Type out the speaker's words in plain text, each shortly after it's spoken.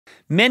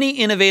Many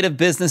innovative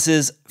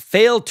businesses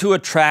fail to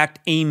attract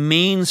a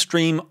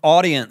mainstream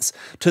audience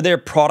to their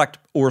product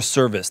or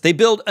service. They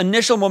build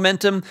initial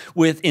momentum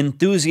with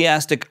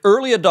enthusiastic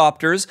early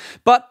adopters,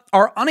 but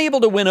are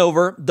unable to win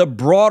over the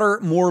broader,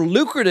 more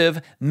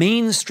lucrative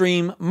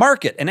mainstream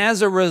market. And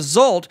as a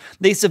result,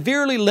 they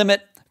severely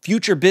limit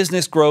future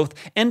business growth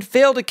and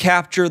fail to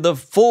capture the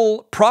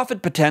full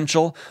profit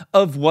potential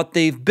of what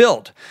they've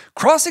built.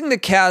 Crossing the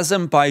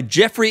Chasm by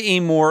Geoffrey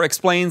A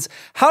explains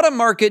how to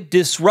market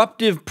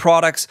disruptive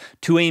products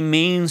to a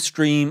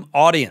mainstream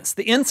audience.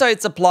 The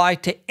insights apply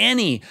to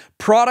any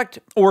product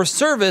or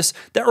service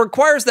that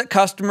requires that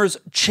customers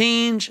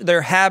change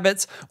their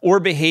habits or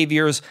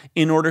behaviors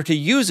in order to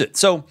use it.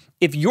 So,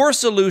 if your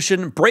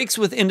solution breaks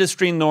with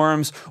industry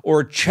norms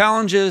or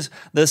challenges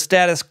the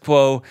status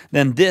quo,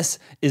 then this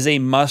is a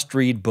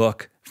must-read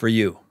book for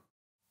you.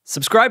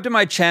 Subscribe to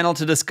my channel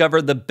to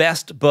discover the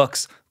best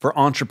books for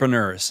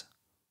entrepreneurs.